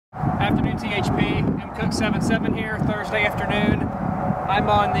afternoon, THP. MCook77 here, Thursday afternoon. I'm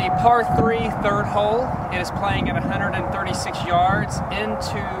on the par 3 third hole. It is playing at 136 yards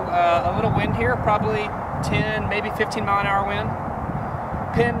into a little wind here, probably 10, maybe 15 mile an hour wind.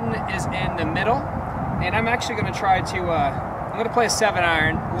 Pin is in the middle, and I'm actually going to try to, I'm going to play a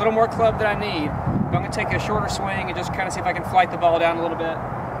 7-iron, a little more club than I need, but I'm going to take a shorter swing and just kind of see if I can flight the ball down a little bit.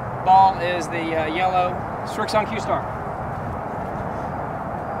 Ball is the yellow Strixon Q-Star.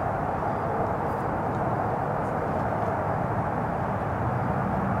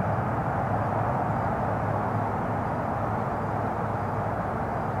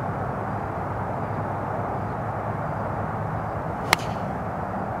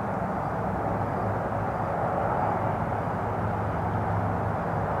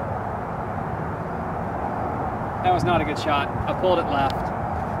 That was not a good shot. I pulled it left.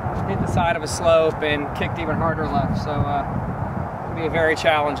 Hit the side of a slope and kicked even harder left, so it'll be a very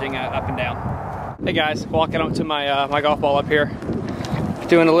challenging up and down. Hey guys, walking up to my my golf ball up here.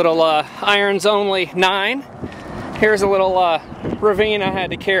 Doing a little irons only 9. Here's a little ravine I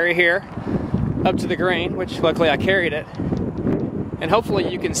had to carry here up to the green, which luckily I carried it. And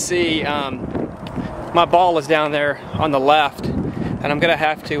hopefully you can see my ball is down there on the left, and I'm gonna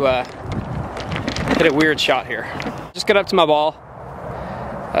have to hit a weird shot here. Just got up to my ball.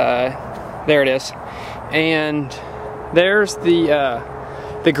 There it is, and there's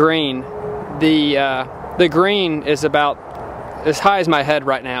the green. The green is about as high as my head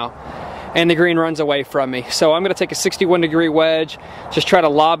right now, and the green runs away from me. So I'm gonna take a 61-degree wedge, just try to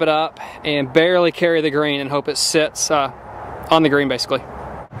lob it up and barely carry the green and hope it sits on the green basically.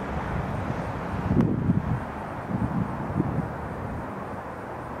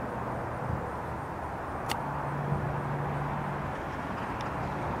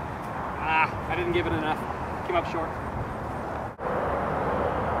 I didn't give it enough. Came up short.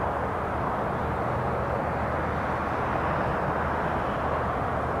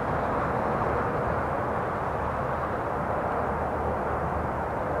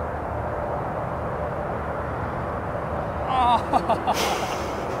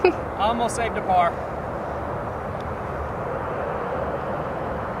 Oh. Almost saved a par.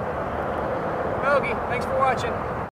 Bogey, thanks for watching.